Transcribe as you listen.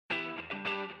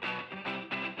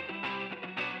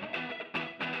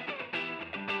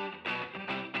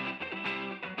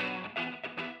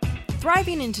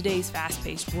Thriving in today's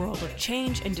fast-paced world of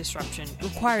change and disruption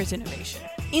requires innovation.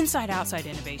 Inside Outside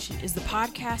Innovation is the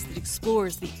podcast that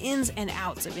explores the ins and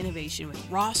outs of innovation with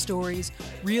raw stories,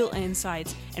 real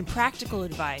insights, and practical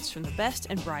advice from the best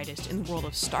and brightest in the world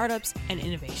of startups and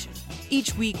innovation.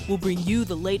 Each week, we'll bring you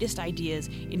the latest ideas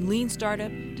in lean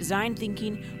startup, design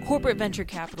thinking, corporate venture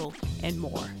capital, and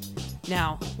more.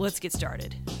 Now, let's get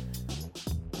started.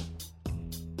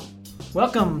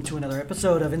 Welcome to another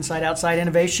episode of Inside Outside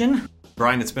Innovation.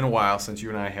 Brian, it's been a while since you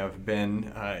and I have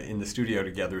been in the studio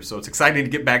together, so it's exciting to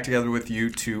get back together with you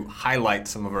to highlight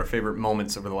some of our favorite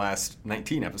moments over the last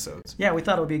 19 episodes. Yeah, we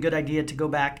thought it would be a good idea to go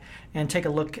back and take a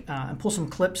look and pull some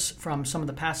clips from some of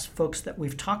the past folks that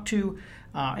we've talked to,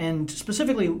 and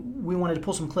specifically we wanted to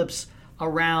pull some clips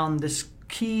around this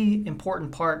key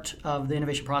important part of the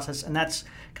innovation process, and that's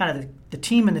kind of the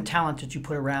team and the talent that you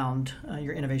put around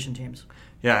your innovation teams.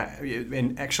 Yeah,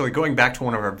 and actually going back to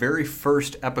one of our very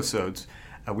first episodes,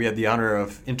 we had the honor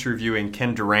of interviewing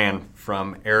Ken Duran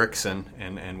from Ericsson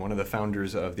and one of the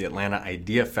founders of the Atlanta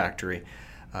Idea Factory,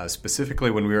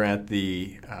 specifically when we were at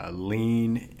the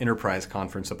Lean Enterprise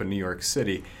Conference up in New York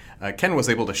City. Ken was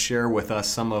able to share with us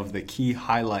some of the key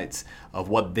highlights of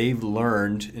what they've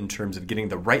learned in terms of getting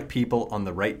the right people on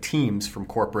the right teams from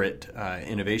corporate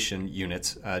innovation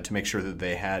units to make sure that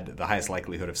they had the highest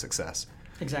likelihood of success.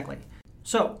 Exactly.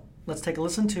 So let's take a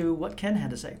listen to what Ken had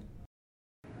to say.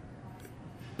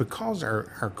 Because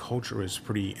our culture is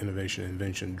pretty innovation and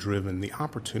invention driven, the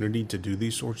opportunity to do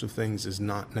these sorts of things is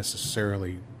not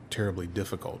necessarily terribly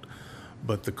difficult.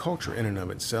 But the culture in and of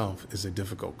itself is a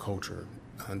difficult culture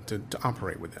to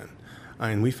operate within.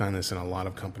 And we find this in a lot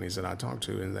of companies that I talk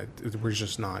to, and that we're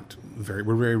just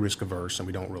we're very risk averse and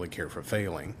we don't really care for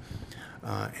failing.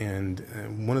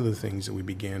 And one of the things that we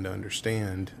began to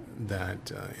understand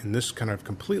that, and this kind of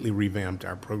completely revamped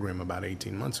our program about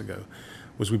 18 months ago,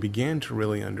 was we began to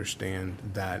really understand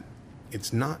that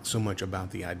it's not so much about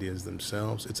the ideas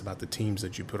themselves, it's about the teams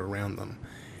that you put around them.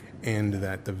 And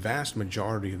that the vast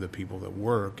majority of the people that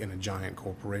work in a giant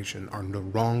corporation are the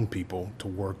wrong people to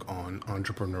work on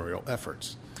entrepreneurial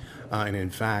efforts. And in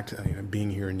fact,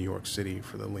 being here in New York City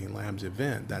for the Lean Labs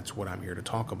event, that's what I'm here to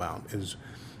talk about,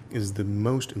 is the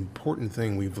most important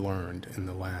thing we've learned in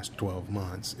the last 12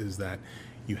 months is that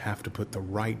you have to put the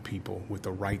right people with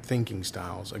the right thinking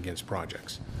styles against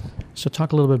projects. So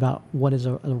talk a little bit about what is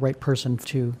a right person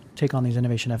to take on these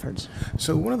innovation efforts.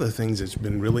 So one of the things that's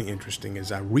been really interesting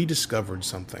is I rediscovered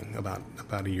something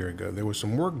about a year ago. There was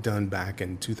some work done back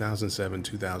in 2007,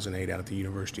 2008 out at the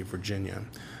University of Virginia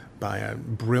by a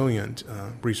brilliant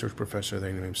research professor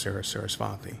there named Sarah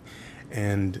Sarasvathy.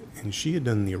 And she had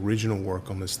done the original work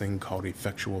on this thing called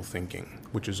effectual thinking,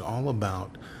 which is all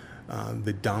about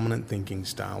the dominant thinking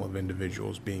style of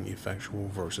individuals being effectual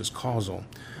versus causal.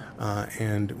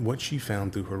 And what she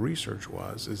found through her research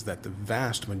is that the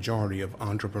vast majority of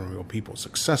entrepreneurial people,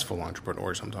 successful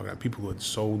entrepreneurs, I'm talking about people who had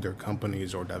sold their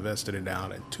companies or divested it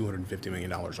out at $250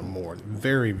 million or more,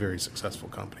 very, very successful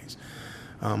companies,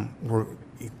 were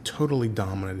totally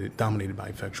dominated by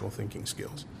effectual thinking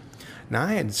skills. Now,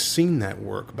 I had seen that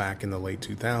work back in the late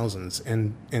 2000s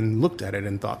and looked at it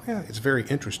and thought, yeah, it's very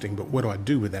interesting, but what do I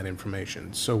do with that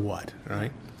information? So what,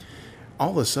 right?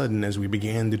 All of a sudden, as we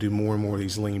began to do more and more of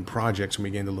these lean projects and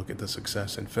began to look at the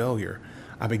success and failure,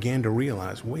 I began to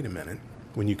realize, wait a minute,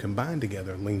 when you combine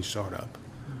together lean startup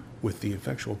with the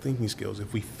effectual thinking skills,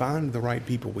 if we find the right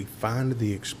people, we find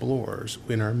the explorers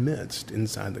in our midst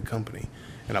inside the company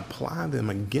and apply them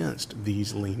against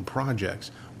these lean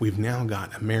projects, we've now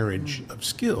got a marriage of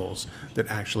skills that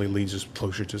actually leads us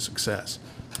closer to success.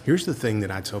 Here's the thing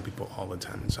that I tell people all the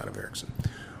time inside of Ericsson.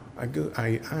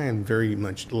 I am very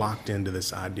much locked into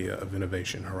this idea of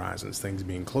innovation horizons, things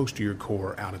being close to your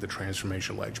core out at the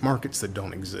transformational edge, markets that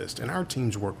don't exist. And our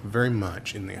teams work very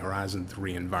much in the Horizon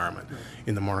 3 environment,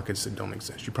 in the markets that don't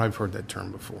exist. You've probably heard that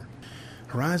term before.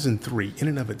 Horizon 3, in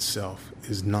and of itself,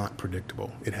 is not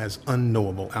predictable. It has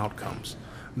unknowable outcomes.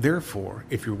 Therefore,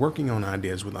 if you're working on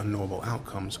ideas with unknowable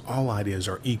outcomes, all ideas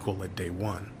are equal at day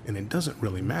one. And it doesn't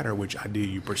really matter which idea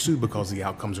you pursue because the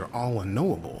outcomes are all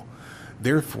unknowable.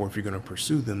 Therefore, if you're going to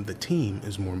pursue them, the team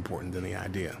is more important than the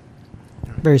idea.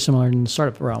 Very similar in the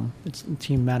startup realm. The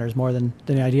team matters more than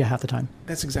the idea half the time.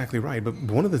 That's exactly right. But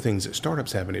one of the things that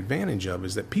startups have an advantage of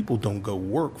is that people don't go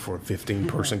work for a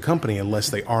 15-person company unless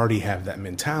they already have that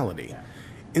mentality.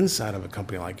 Inside of a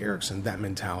company like Ericsson, that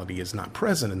mentality is not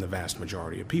present in the vast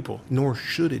majority of people, nor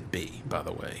should it be, by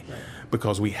the way,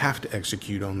 because we have to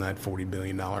execute on that $40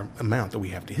 billion amount that we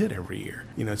have to hit every year.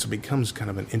 So it becomes kind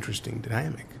of an interesting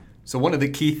dynamic. So one of the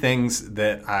key things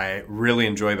that I really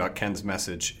enjoy about Ken's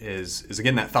message is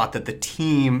again, that thought that the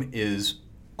team is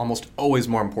almost always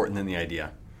more important than the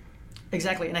idea.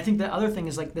 Exactly. And I think the other thing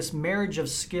is like this marriage of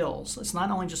skills. It's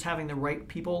not only just having the right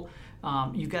people.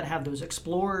 You've got to have those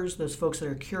explorers, those folks that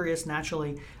are curious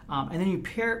naturally. And then you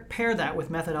pair that with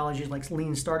methodologies like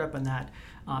Lean Startup and that.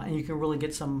 And you can really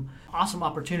get some awesome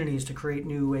opportunities to create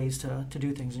new ways to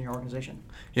do things in your organization.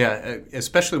 Yeah,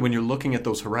 especially when you're looking at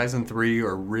those Horizon 3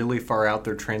 or really far out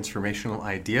there transformational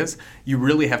ideas, you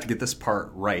really have to get this part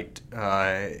right.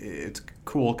 It's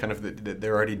cool kind of that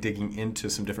they're already digging into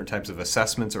some different types of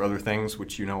assessments or other things,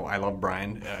 which you know I love,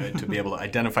 Brian, to be able to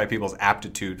identify people's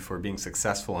aptitude for being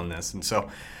successful in this. And so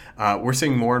we're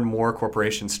seeing more and more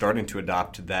corporations starting to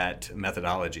adopt that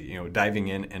methodology, diving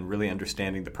in and really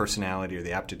understanding the personality or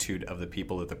the aptitude of the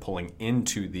people that they're pulling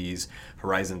into these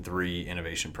Horizon 3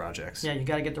 innovation projects. Yeah, you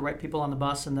got to get the right people on the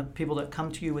bus, and the people that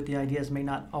come to you with the ideas may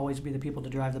not always be the people to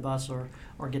drive the bus or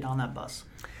get on that bus.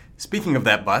 Speaking of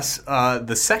that bus,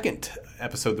 the second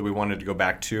episode that we wanted to go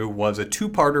back to was a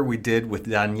two-parter we did with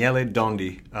Daniele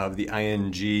Dondi of the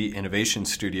ING Innovation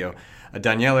Studio.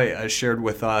 Daniele shared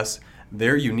with us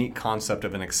their unique concept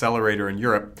of an accelerator in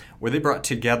Europe, where they brought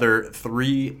together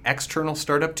 3 external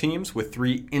startup teams with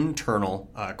 3 internal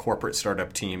corporate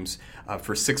startup teams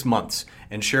for 6 months,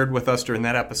 and shared with us during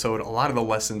that episode a lot of the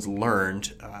lessons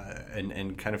learned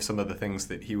and kind of some of the things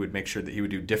that he would make sure that he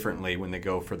would do differently when they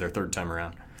go for their third time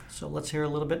around. So let's hear a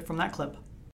little bit from that clip.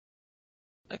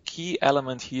 A key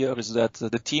element here is that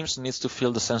the teams needs to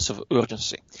feel the sense of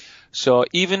urgency. So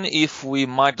even if we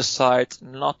might decide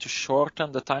not to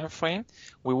shorten the time frame,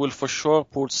 we will for sure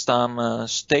put some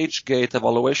stage gate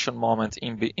evaluation moment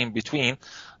in between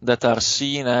that are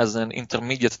seen as an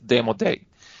intermediate demo day.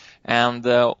 And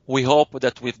we hope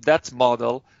that with that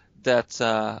model,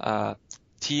 that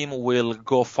team will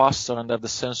go faster and have the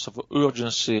sense of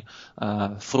urgency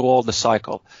through all the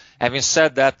cycle. Having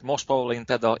said that, most probably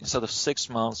instead of 6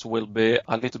 months will be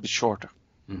a little bit shorter.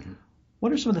 Mm-hmm.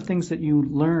 What are some of the things that you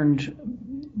learned,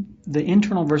 the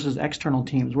internal versus external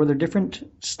teams? Were there different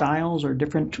styles or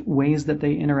different ways that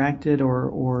they interacted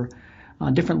or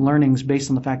different learnings based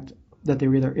on the fact that they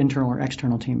were either internal or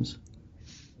external teams?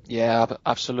 Yeah,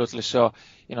 absolutely. So,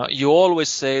 you always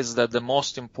say that the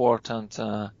most important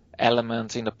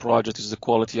element in the project is the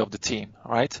quality of the team,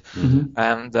 right? Mm-hmm.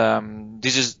 And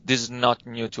this is not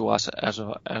new to us as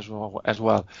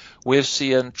well. We've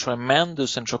seen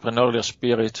tremendous entrepreneurial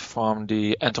spirit from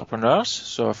the entrepreneurs,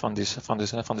 so from the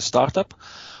startup,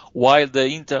 while the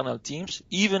internal teams,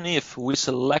 even if we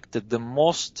selected the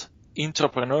most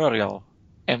entrepreneurial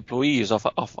employees of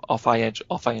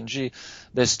ING,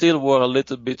 they still were a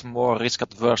little bit more risk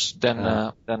adverse than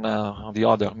the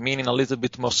other, meaning a little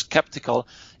bit more skeptical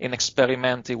in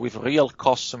experimenting with real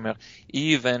customer,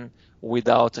 even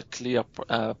without a clear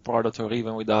product or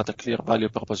even without a clear value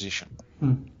proposition.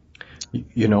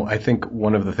 I think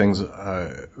one of the things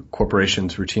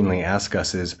corporations routinely ask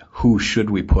us is, who should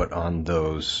we put on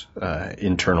those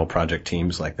internal project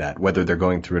teams like that, whether they're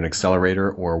going through an accelerator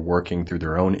or working through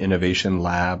their own innovation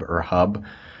lab or hub.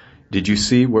 Did you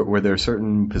see, were there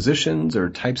certain positions or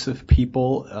types of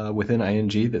people within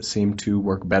ING that seemed to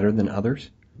work better than others?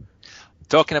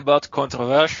 Talking about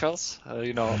controversials,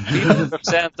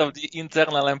 80% of the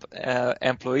internal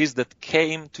employees that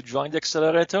came to join the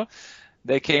accelerator,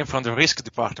 they came from the risk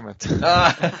department.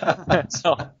 But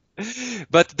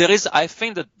I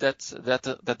think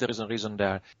that there is a reason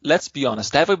there. Let's be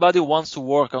honest. Everybody wants to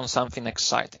work on something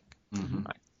exciting. Mm-hmm.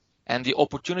 Right? And the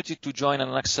opportunity to join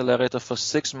an accelerator for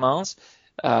 6 months,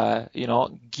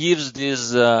 gives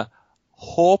this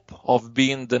hope of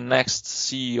being the next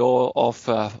CEO of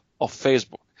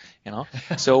Facebook.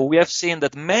 So we have seen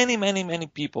that many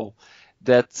people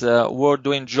that were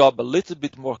doing job a little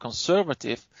bit more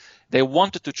conservative, they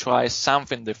wanted to try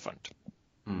something different.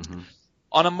 Mm-hmm.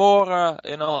 On a more,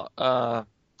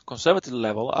 conservative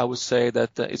level, I would say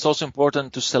that it's also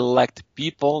important to select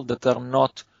people that are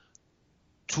not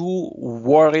too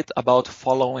worried about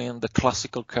following the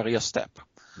classical career step.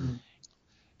 Mm-hmm.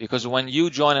 Because when you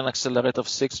join an accelerator of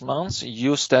 6 months,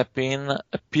 you step in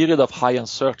a period of high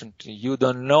uncertainty. You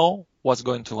don't know what's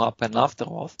going to happen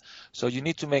afterwards. So you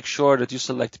need to make sure that you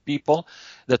select people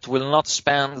that will not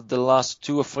spend the last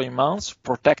 2 or 3 months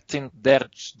protecting their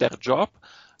job,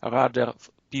 rather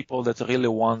people that really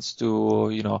wants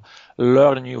to,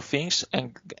 learn new things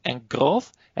and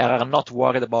growth, and are not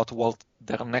worried about what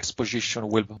their next position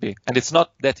will be. And it's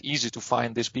not that easy to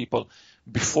find these people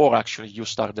before actually you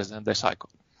start the cycle.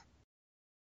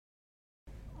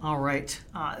 All right.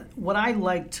 What I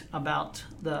liked about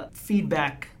the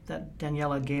feedback that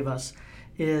Daniela gave us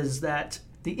is that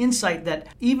the insight that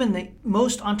even the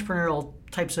most entrepreneurial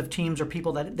types of teams or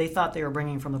people that they thought they were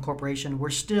bringing from the corporation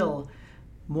were still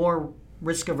more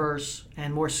risk averse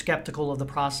and more skeptical of the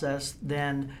process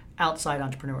than outside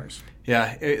entrepreneurs.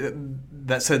 Yeah,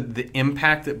 that said, the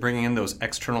impact that bringing in those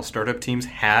external startup teams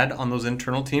had on those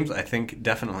internal teams, I think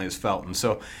definitely is felt. And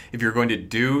so if you're going to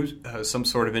do some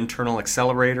sort of internal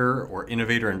accelerator or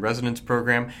innovator in residence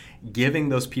program, giving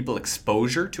those people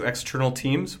exposure to external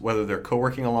teams, whether they're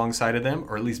co-working alongside of them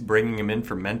or at least bringing them in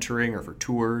for mentoring or for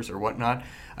tours or whatnot,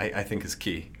 I think is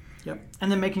key. Yep.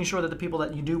 And then making sure that the people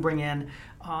that you do bring in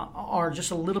are just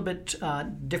a little bit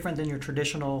different than your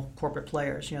traditional corporate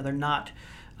players. They're not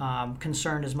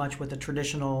concerned as much with the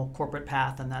traditional corporate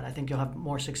path, and that I think you'll have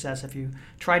more success if you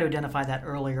try to identify that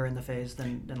earlier in the phase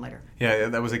than later. Yeah,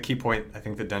 that was a key point I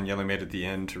think that Daniela made at the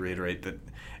end, to reiterate that,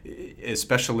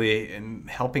 especially in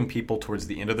helping people towards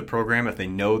the end of the program, if they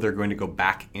know they're going to go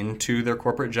back into their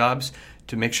corporate jobs,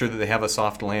 to make sure that they have a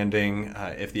soft landing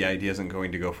if the idea isn't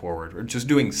going to go forward, or just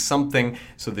doing something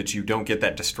so that you don't get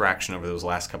that distraction over those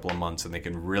last couple of months and they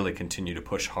can really continue to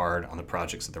push hard on the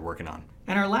projects that they're working on.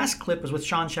 And our last clip was with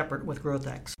Sean Shepard with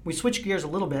GrowthX. We switched gears a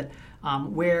little bit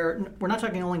where we're not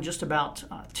talking only just about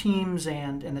teams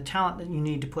and the talent that you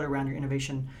need to put around your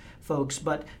innovation folks,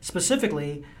 but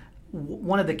specifically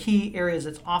one of the key areas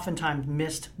that's oftentimes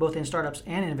missed both in startups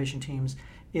and innovation teams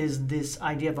is this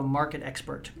idea of a market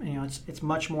expert. It's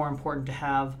much more important to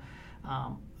have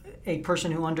a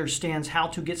person who understands how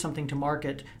to get something to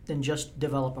market than just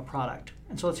develop a product.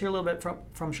 And so let's hear a little bit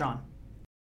from Sean.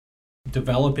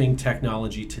 Developing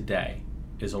technology today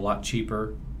is a lot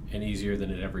cheaper and easier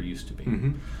than it ever used to be.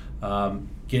 Mm-hmm.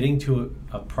 Getting to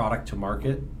a product to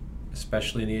market,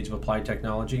 especially in the age of applied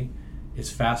technology, is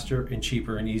faster and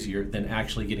cheaper and easier than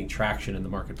actually getting traction in the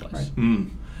marketplace. Right.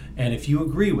 Mm. And if you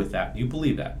agree with that, you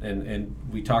believe that, and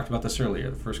we talked about this earlier,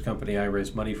 the first company I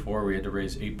raised money for, we had to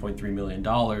raise $8.3 million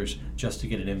just to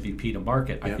get an MVP to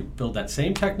market. Yep. I could build that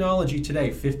same technology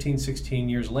today, 15, 16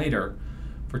 years later,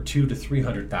 for $200,000 to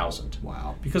 $300,000.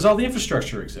 Wow. Because all the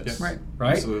infrastructure exists. Yes.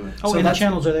 Right? Absolutely. Oh, so and the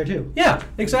channels are there too. Yeah,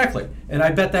 exactly. And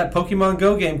I bet that Pokemon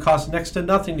Go game costs next to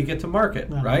nothing to get to market,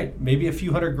 right? Maybe a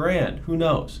few $100,000, who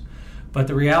knows? But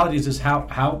the reality is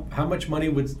how much money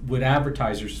would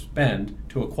advertisers spend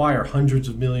to acquire hundreds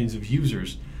of millions of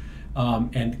users,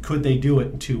 and could they do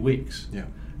it in 2 weeks? Yeah.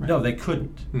 Right. No, they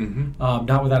couldn't. Mm-hmm.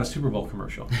 Not without a Super Bowl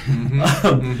commercial.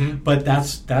 Mm-hmm. But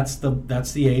that's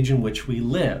the age in which we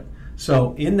live.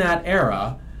 So in that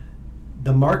era,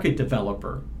 the market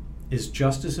developer is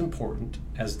just as important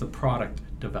as the product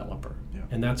developer. Yeah.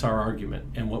 And that's our argument.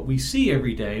 And what we see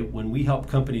every day when we help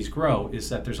companies grow is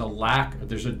that there's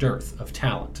a dearth of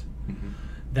talent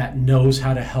that knows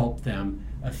how to help them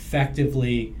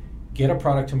effectively get a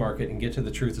product to market and get to the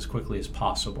truth as quickly as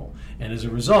possible. And as a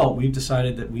result, we've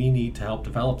decided that we need to help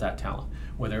develop that talent.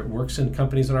 Whether it works in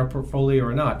companies in our portfolio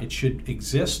or not, it should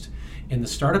exist in the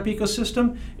startup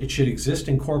ecosystem. It should exist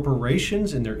in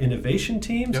corporations and their innovation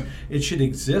teams. Yep. It should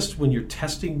exist when you're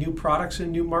testing new products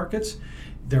in new markets.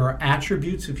 There are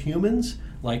attributes of humans,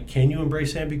 like can you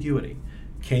embrace ambiguity?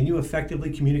 Can you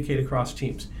effectively communicate across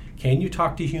teams? Can you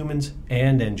talk to humans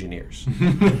and engineers?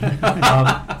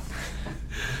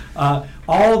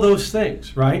 All those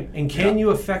things, right? And can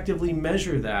you effectively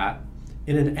measure that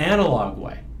in an analog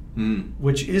way?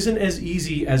 Which isn't as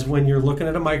easy as when you're looking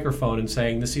at a microphone and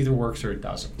saying this either works or it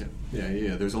doesn't.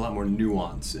 Yeah. There's a lot more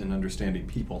nuance in understanding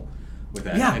people with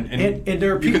that. Yeah, and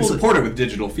there are people you can support it with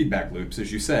digital feedback loops,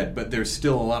 as you said, but there's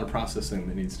still a lot of processing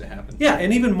that needs to happen. Yeah,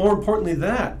 and even more importantly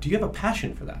than that, do you have a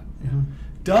passion for that? Mm-hmm.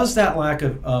 Does that lack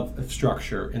of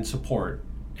structure and support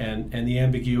and the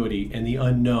ambiguity and the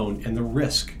unknown and the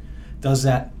risk, does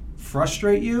that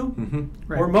frustrate you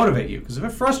or motivate you? Because if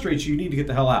it frustrates you, you need to get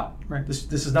the hell out. Right.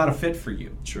 This is not a fit for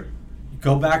you. Sure.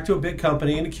 Go back to a big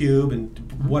company in a cube and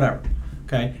whatever.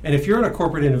 Okay. And if you're in a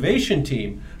corporate innovation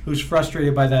team who's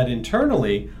frustrated by that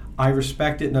internally, I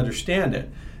respect it and understand it.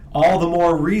 All the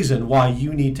more reason why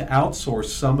you need to outsource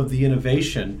some of the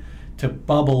innovation to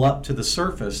bubble up to the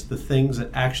surface the things that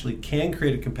actually can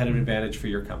create a competitive advantage for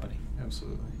your company.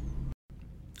 Absolutely.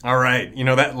 All right.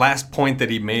 That last point that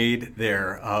he made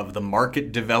there of the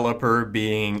market developer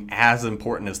being as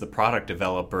important as the product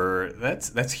developer,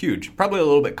 that's huge. Probably a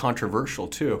little bit controversial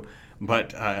too.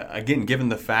 But again, given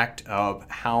the fact of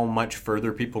how much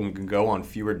further people can go on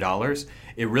fewer dollars,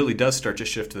 it really does start to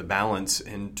shift the balance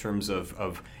in terms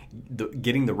of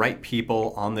getting the right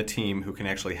people on the team who can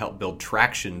actually help build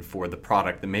traction for the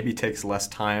product that maybe takes less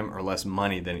time or less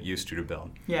money than it used to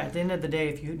build. Yeah, at the end of the day,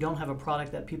 if you don't have a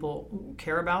product that people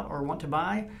care about or want to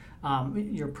buy,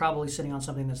 you're probably sitting on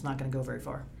something that's not going to go very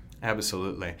far.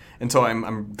 Absolutely. And so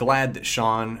I'm glad that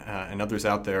Sean and others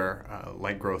out there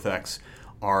like GrowthX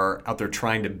are out there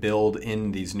trying to build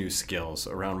in these new skills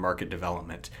around market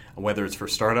development. Whether it's for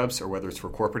startups or whether it's for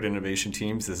corporate innovation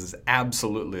teams, this is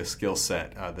absolutely a skill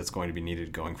set that's going to be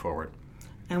needed going forward.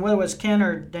 And whether it's Ken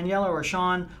or Daniela or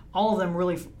Sean, all of them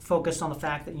really focused on the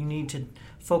fact that you need to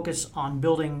focus on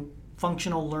building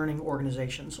functional learning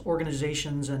organizations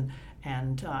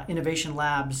and innovation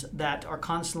labs that are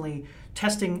constantly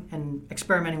testing and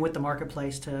experimenting with the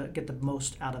marketplace to get the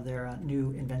most out of their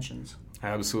new inventions.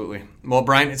 Absolutely. Well,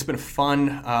 Brian, it's been a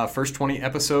fun first 20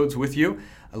 episodes with you.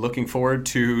 Looking forward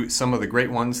to some of the great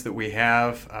ones that we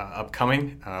have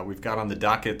upcoming. We've got on the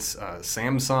dockets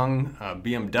Samsung,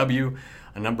 BMW,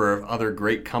 a number of other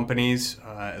great companies,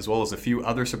 as well as a few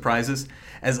other surprises.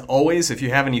 As always, if you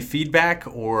have any feedback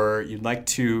or you'd like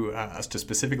to us to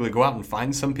specifically go out and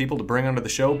find some people to bring onto the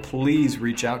show, please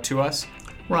reach out to us.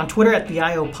 We're on Twitter at the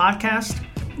IO Podcast.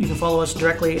 You can follow us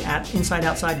directly at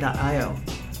insideoutside.io.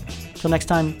 Till next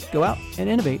time, go out and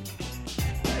innovate.